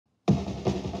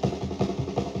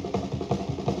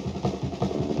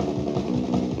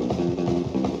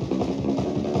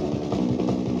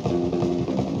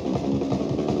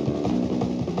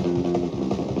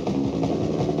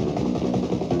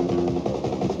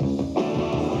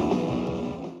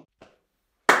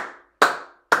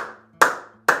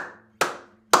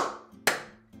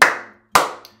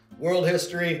World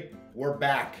history, we're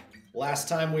back. Last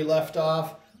time we left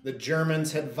off, the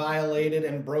Germans had violated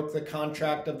and broke the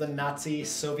contract of the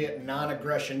Nazi-Soviet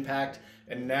non-aggression pact,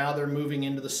 and now they're moving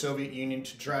into the Soviet Union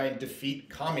to try and defeat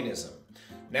communism.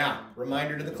 Now,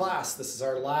 reminder to the class, this is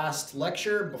our last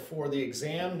lecture before the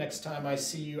exam. Next time I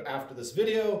see you after this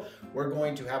video, we're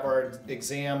going to have our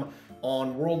exam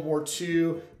on World War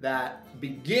II that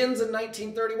begins in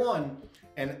 1931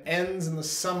 and ends in the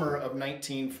summer of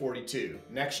 1942.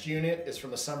 Next unit is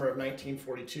from the summer of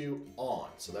 1942 on.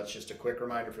 So that's just a quick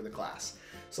reminder for the class.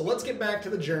 So let's get back to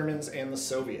the Germans and the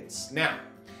Soviets. Now,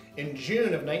 in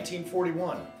June of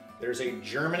 1941, there's a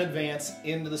German advance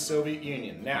into the Soviet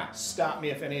Union. Now, stop me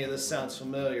if any of this sounds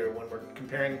familiar when we're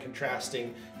comparing and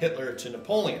contrasting Hitler to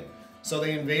Napoleon. So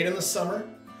they invade in the summer,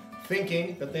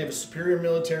 thinking that they have a superior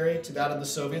military to that of the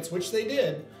Soviets, which they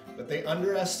did, but they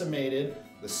underestimated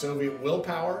the Soviet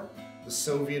willpower, the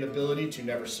Soviet ability to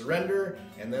never surrender,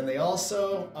 and then they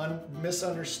also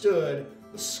misunderstood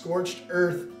the scorched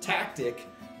earth tactic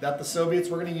that the Soviets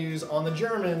were going to use on the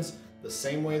Germans the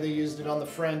same way they used it on the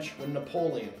French when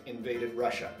Napoleon invaded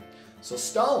Russia. So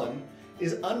Stalin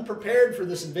is unprepared for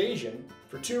this invasion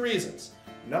for two reasons.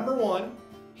 Number one,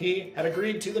 he had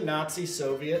agreed to the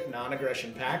Nazi-Soviet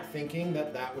non-aggression pact, thinking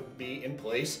that that would be in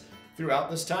place throughout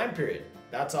this time period.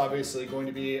 That's obviously going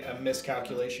to be a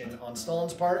miscalculation on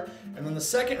Stalin's part. And then the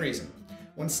second reason,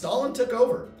 when Stalin took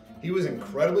over, he was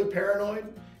incredibly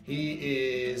paranoid. He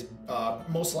is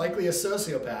most likely a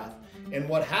sociopath. And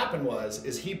what happened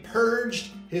is he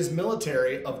purged his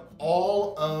military of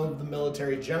all of the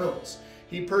military generals.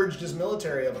 He purged his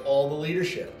military of all the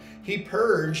leadership. He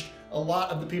purged a lot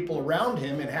of the people around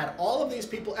him and had all of these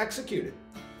people executed.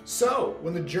 So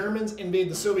when the Germans invade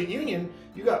the Soviet Union,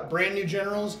 you got brand new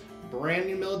generals, brand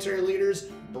new military leaders,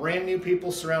 brand new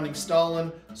people surrounding Stalin.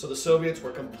 So the Soviets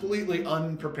were completely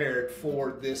unprepared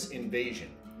for this invasion.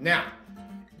 Now,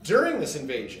 during this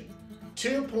invasion,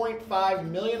 2.5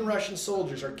 million Russian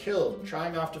soldiers are killed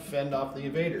trying to fend off the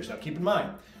invaders. Now keep in mind,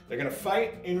 they're going to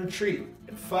fight and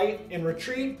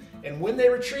retreat, and when they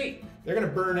retreat, they're going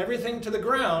to burn everything to the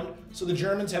ground so the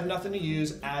Germans have nothing to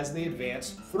use as they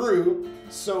advance through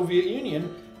the Soviet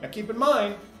Union. Now keep in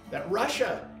mind that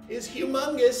Russia is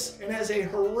humongous and has a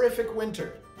horrific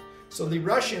winter. So the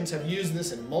Russians have used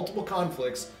this in multiple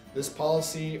conflicts, this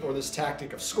policy or this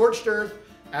tactic of scorched earth,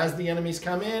 as the enemies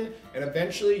come in, and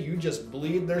eventually you just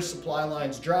bleed their supply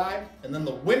lines dry, and then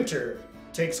the winter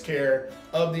takes care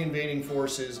of the invading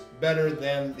forces better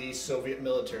than the Soviet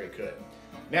military could.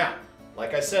 Now,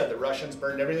 like I said, the Russians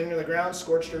burned everything to the ground,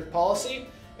 scorched earth policy,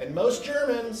 and most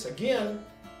Germans, again,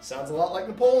 sounds a lot like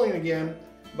Napoleon again,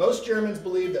 most Germans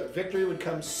believed that victory would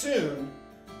come soon,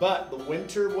 but the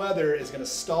winter weather is going to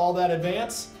stall that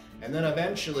advance, and then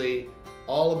eventually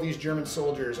all of these German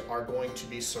soldiers are going to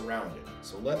be surrounded.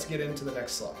 So let's get into the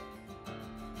next slide.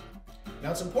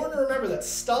 Now it's important to remember that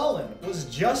Stalin was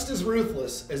just as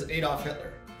ruthless as Adolf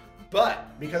Hitler.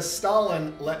 But because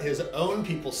Stalin let his own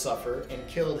people suffer and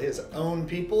killed his own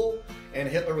people, and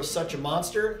Hitler was such a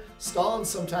monster, Stalin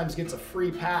sometimes gets a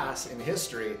free pass in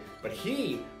history, but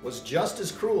he was just as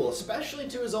cruel, especially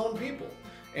to his own people.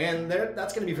 And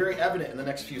that's going to be very evident in the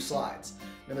next few slides.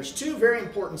 Now there's two very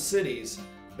important cities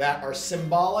that are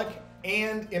symbolic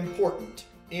and important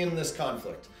in this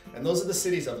conflict. And those are the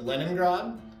cities of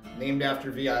Leningrad, named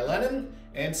after V.I. Lenin,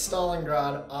 and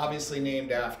Stalingrad, obviously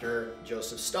named after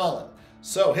Joseph Stalin.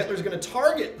 So Hitler's going to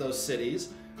target those cities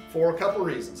for a couple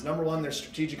reasons. Number one, their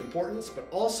strategic importance, but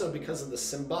also because of the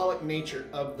symbolic nature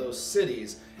of those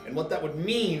cities and what that would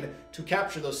mean to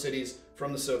capture those cities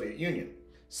from the Soviet Union.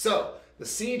 So the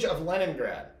siege of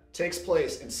Leningrad takes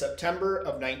place in September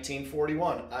of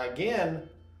 1941. Again,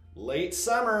 late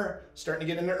summer, starting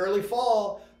to get into early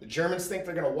fall. The Germans think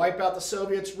they're going to wipe out the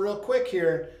Soviets real quick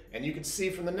here, and you can see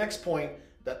from the next point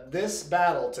that this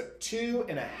battle took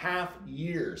 2.5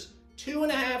 years.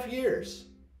 2.5 years.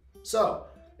 So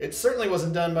it certainly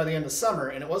wasn't done by the end of summer,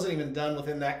 and it wasn't even done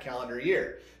within that calendar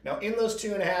year. Now in those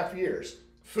 2.5 years,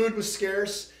 food was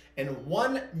scarce, and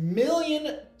 1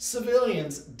 million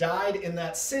civilians died in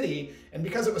that city, and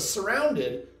because it was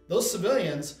surrounded, those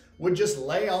civilians would just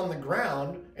lay on the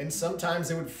ground, and sometimes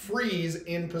they would freeze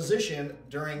in position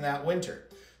during that winter.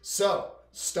 So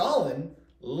Stalin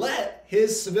let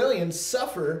his civilians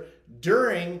suffer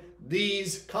during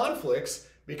these conflicts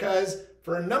because,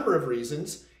 for a number of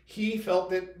reasons, he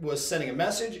felt that it was sending a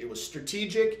message, it was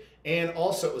strategic, and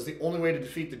also it was the only way to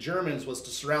defeat the Germans was to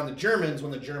surround the Germans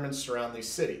when the Germans surround these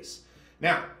cities.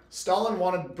 Now, Stalin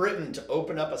wanted Britain to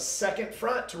open up a second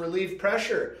front to relieve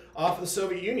pressure off of the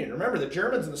Soviet Union. Remember, the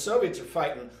Germans and the Soviets are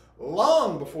fighting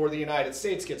long before the United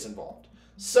States gets involved.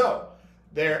 So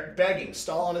they're begging.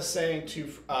 Stalin is saying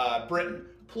to Britain,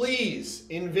 please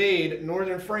invade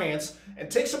northern France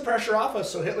and take some pressure off us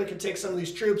so Hitler can take some of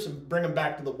these troops and bring them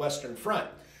back to the Western Front.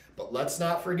 But let's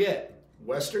not forget,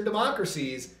 Western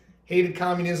democracies hated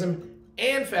communism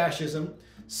and fascism,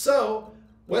 so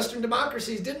Western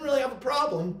democracies didn't really have a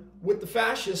problem with the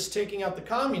fascists taking out the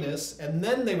communists, and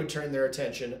then they would turn their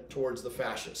attention towards the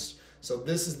fascists. So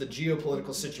this is the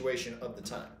geopolitical situation of the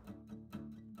time.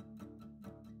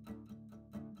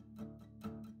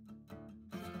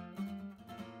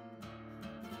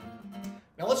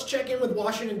 Now let's check in with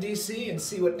Washington, D.C. and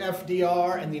see what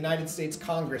FDR and the United States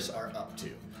Congress are up to.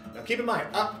 Now keep in mind,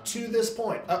 up to this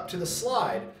point, up to the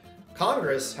slide,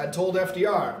 Congress had told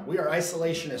FDR, we are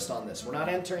isolationist on this. We're not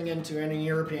entering into any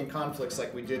European conflicts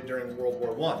like we did during World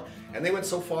War I. And they went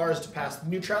so far as to pass the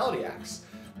Neutrality Acts.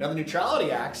 Now the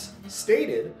Neutrality Acts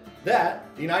stated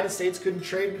that the United States couldn't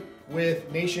trade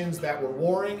with nations that were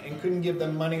warring and couldn't give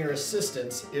them money or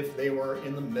assistance if they were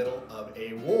in the middle of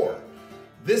a war.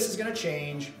 This is going to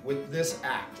change with this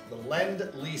act, the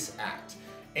Lend-Lease Act.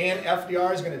 And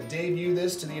FDR is going to debut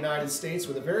this to the United States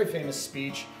with a very famous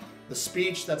speech, the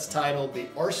speech that's titled The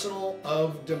Arsenal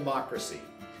of Democracy.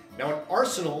 Now, an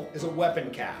arsenal is a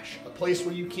weapon cache, a place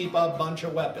where you keep a bunch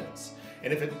of weapons.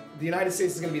 And if the United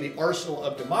States is going to be the arsenal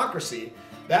of democracy,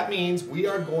 that means we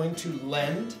are going to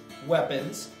lend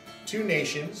weapons to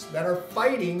nations that are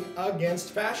fighting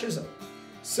against fascism.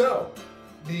 So,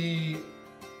 the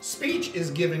speech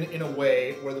is given in a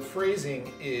way where the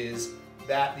phrasing is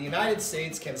that the United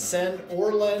States can send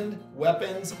or lend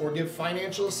weapons or give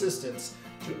financial assistance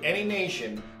to any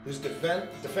nation whose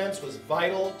defense was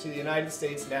vital to the United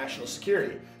States' national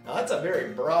security. Now that's a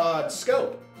very broad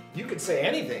scope. You could say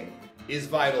anything is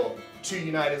vital to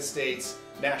United States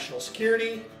national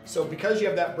security. So because you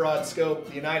have that broad scope,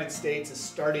 the United States is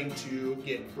starting to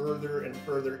get further and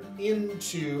further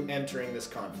into entering this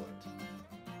conflict.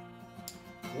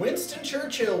 Winston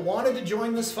Churchill wanted to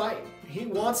join this fight. He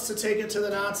wants to take it to the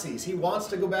Nazis. He wants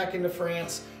to go back into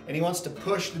France, and he wants to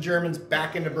push the Germans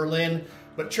back into Berlin.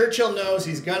 But Churchill knows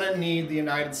he's gonna need the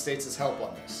United States' help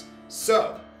on this.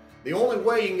 So, the only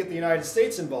way you can get the United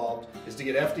States involved is to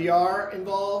get FDR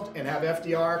involved and have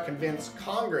FDR convince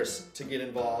Congress to get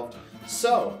involved.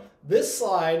 So, this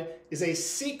slide is a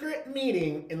secret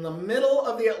meeting in the middle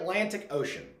of the Atlantic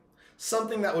Ocean.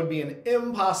 Something that would be an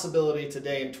impossibility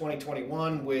today in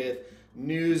 2021 with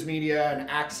news media and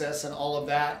access and all of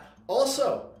that.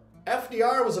 Also,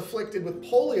 FDR was afflicted with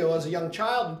polio as a young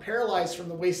child and paralyzed from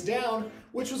the waist down,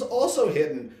 which was also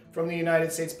hidden from the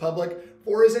United States public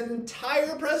for his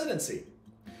entire presidency.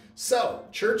 So,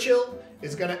 Churchill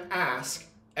is going to ask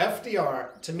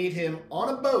FDR to meet him on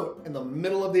a boat in the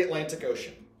middle of the Atlantic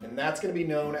Ocean. And that's going to be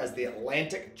known as the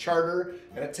Atlantic Charter,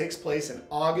 and it takes place in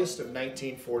August of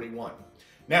 1941.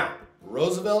 Now,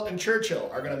 Roosevelt and Churchill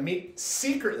are going to meet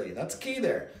secretly. That's key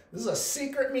there. This is a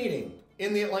secret meeting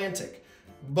in the Atlantic.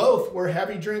 Both were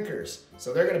heavy drinkers,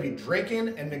 so they're going to be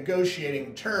drinking and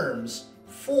negotiating terms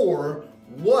for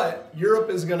what Europe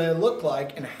is going to look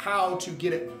like and how to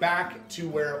get it back to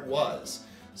where it was.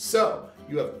 So,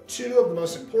 you have two of the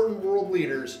most important world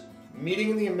leaders meeting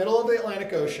in the middle of the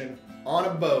Atlantic Ocean on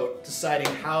a boat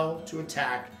deciding how to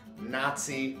attack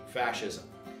Nazi fascism.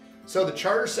 So the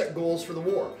charter set goals for the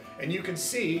war, and you can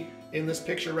see in this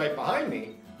picture right behind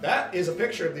me, that is a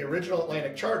picture of the original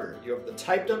Atlantic Charter. You have the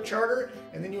typed up charter,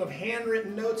 and then you have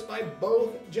handwritten notes by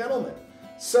both gentlemen.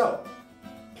 So,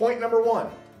 point number one,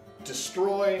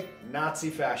 destroy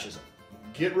Nazi fascism.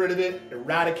 Get rid of it,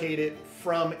 eradicate it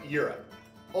from Europe.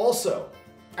 Also,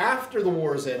 after the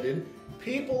war is ended,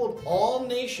 people of all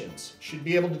nations should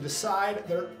be able to decide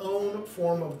their own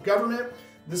form of government.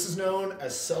 This is known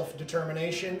as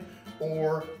self-determination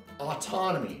or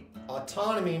autonomy.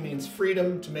 Autonomy means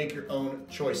freedom to make your own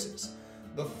choices.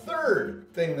 The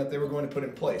third thing that they were going to put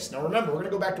in place. Now remember, we're going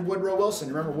to go back to Woodrow Wilson.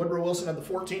 Remember Woodrow Wilson had the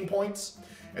 14 points?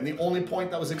 And the only point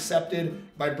that was accepted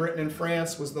by Britain and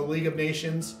France was the League of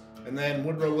Nations. And then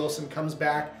Woodrow Wilson comes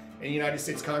back and the United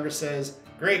States Congress says,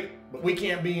 great, but we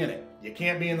can't be in it. You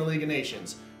can't be in the League of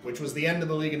Nations, which was the end of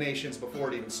the League of Nations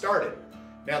before it even started.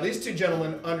 Now, these two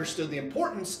gentlemen understood the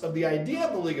importance of the idea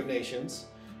of the League of Nations,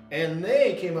 and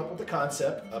they came up with the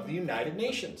concept of the United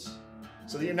Nations.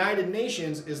 So the United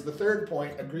Nations is the third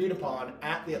point agreed upon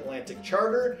at the Atlantic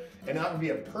Charter, and that would be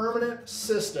a permanent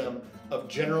system of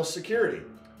general security.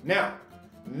 Now,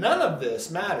 none of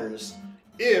this matters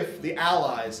if the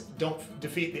Allies don't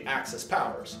defeat the Axis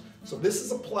powers. So this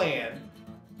is a plan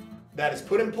that is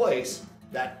put in place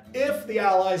that if the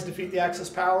Allies defeat the Axis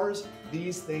powers,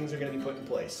 these things are going to be put in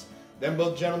place. Then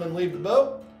both gentlemen leave the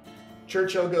boat.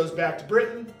 Churchill goes back to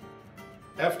Britain.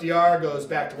 FDR goes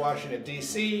back to Washington,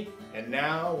 D.C., and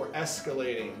now we're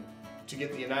escalating to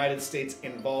get the United States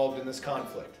involved in this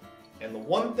conflict. And the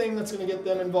one thing that's going to get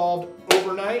them involved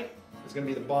overnight is going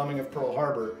to be the bombing of Pearl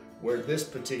Harbor, where this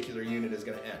particular unit is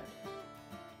going to end.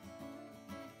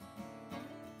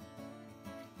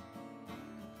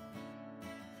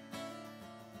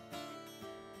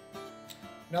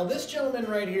 Now this gentleman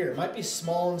right here might be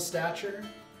small in stature,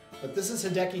 but this is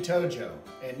Hideki Tojo.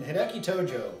 And Hideki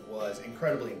Tojo was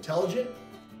incredibly intelligent,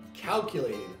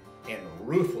 calculated, and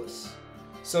ruthless.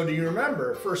 So do you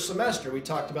remember, first semester we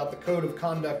talked about the code of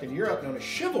conduct in Europe known as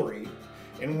chivalry,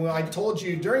 and when I told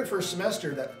you during first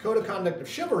semester that the code of conduct of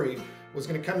chivalry was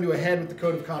going to come to a head with the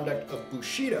code of conduct of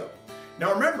Bushido.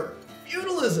 Now remember,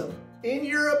 feudalism in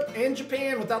Europe and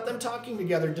Japan, without them talking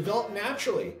together, developed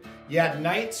naturally. You had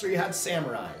knights or you had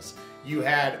samurais. You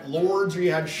had lords or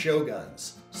you had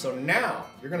shoguns. So now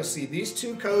you're going to see these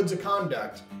two codes of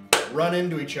conduct run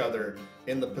into each other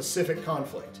in the Pacific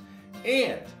conflict.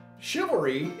 And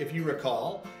chivalry, if you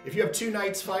recall, if you have two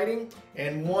knights fighting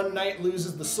and one knight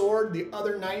loses the sword, the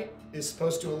other knight is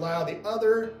supposed to allow the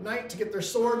other knight to get their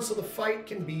sword so the fight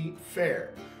can be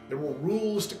fair. There were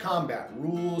rules to combat,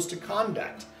 rules to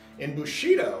conduct. In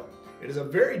Bushido, it is a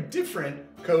very different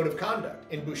code of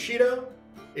conduct. In Bushido,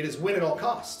 it is win at all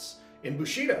costs. In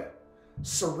Bushido,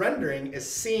 surrendering is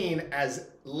seen as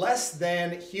less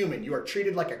than human. You are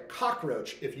treated like a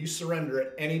cockroach if you surrender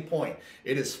at any point.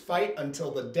 It is fight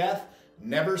until the death,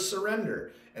 never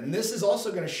surrender. And this is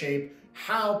also going to shape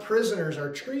how prisoners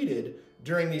are treated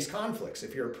during these conflicts.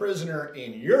 If you're a prisoner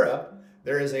in Europe,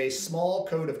 there is a small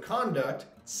code of conduct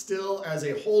still as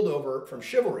a holdover from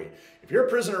chivalry. If you're a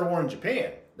prisoner of war in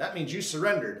Japan, that means you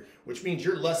surrendered, which means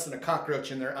you're less than a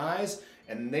cockroach in their eyes,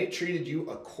 and they treated you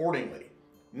accordingly.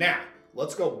 Now,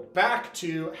 let's go back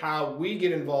to how we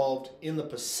get involved in the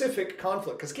Pacific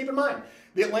conflict, because keep in mind,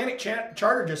 the Atlantic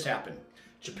Charter just happened.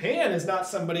 Japan is not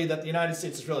somebody that the United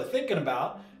States is really thinking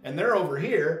about, and they're over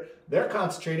here, they're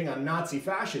concentrating on Nazi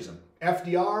fascism.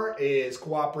 FDR is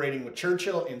cooperating with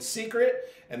Churchill in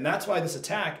secret, and that's why this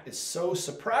attack is so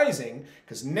surprising,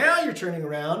 because now you're turning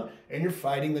around and you're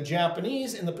fighting the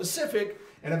Japanese in the Pacific,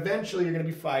 and eventually you're going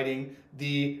to be fighting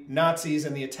the Nazis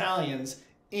and the Italians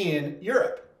in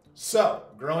Europe. So,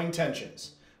 growing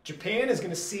tensions. Japan is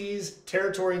going to seize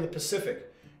territory in the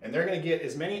Pacific, and they're going to get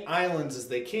as many islands as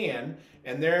they can,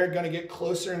 and they're going to get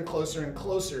closer and closer and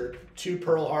closer to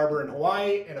Pearl Harbor in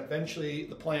Hawaii, and eventually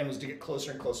the plan was to get closer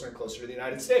and closer and closer to the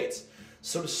United States.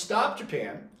 So to stop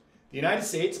Japan, the United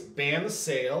States banned the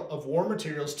sale of war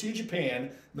materials to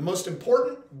Japan, the most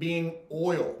important being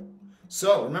oil.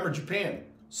 So remember, Japan,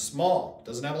 small,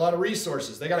 doesn't have a lot of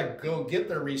resources. They got to go get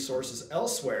their resources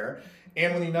elsewhere,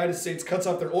 and when the United States cuts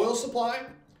off their oil supply,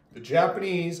 the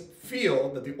Japanese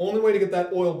feel that the only way to get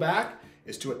that oil back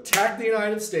is to attack the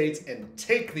United States and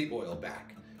take the oil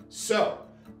back. So,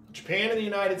 Japan and the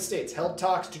United States held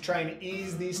talks to try and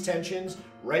ease these tensions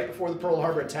right before the Pearl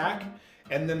Harbor attack.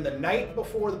 And then the night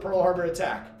before the Pearl Harbor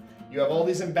attack, you have all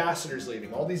these ambassadors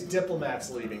leaving, all these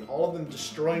diplomats leaving, all of them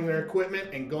destroying their equipment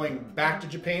and going back to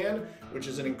Japan, which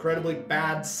is an incredibly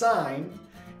bad sign.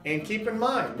 And keep in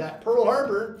mind that Pearl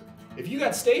Harbor, if you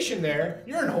got stationed there,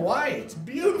 you're in Hawaii. It's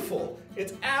beautiful.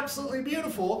 It's absolutely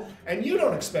beautiful, and you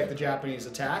don't expect the Japanese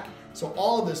attack. So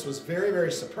all of this was very,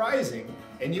 very surprising,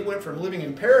 and you went from living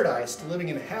in paradise to living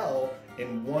in hell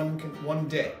in one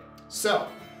day. So,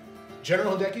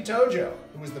 General Hideki Tojo,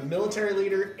 who was the military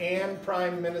leader and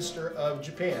prime minister of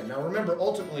Japan. Now remember,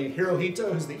 ultimately,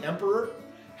 Hirohito, who's the emperor,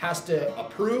 has to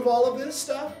approve all of this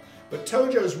stuff, but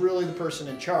Tojo is really the person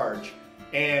in charge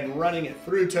and running it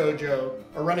through Tojo,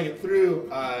 or running it through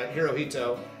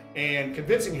Hirohito, and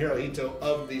convincing Hirohito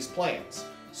of these plans.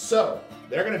 So,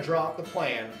 they're going to draw up the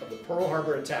plan of the Pearl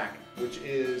Harbor attack, which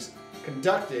is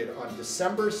conducted on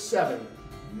December 7,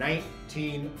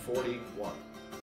 1941.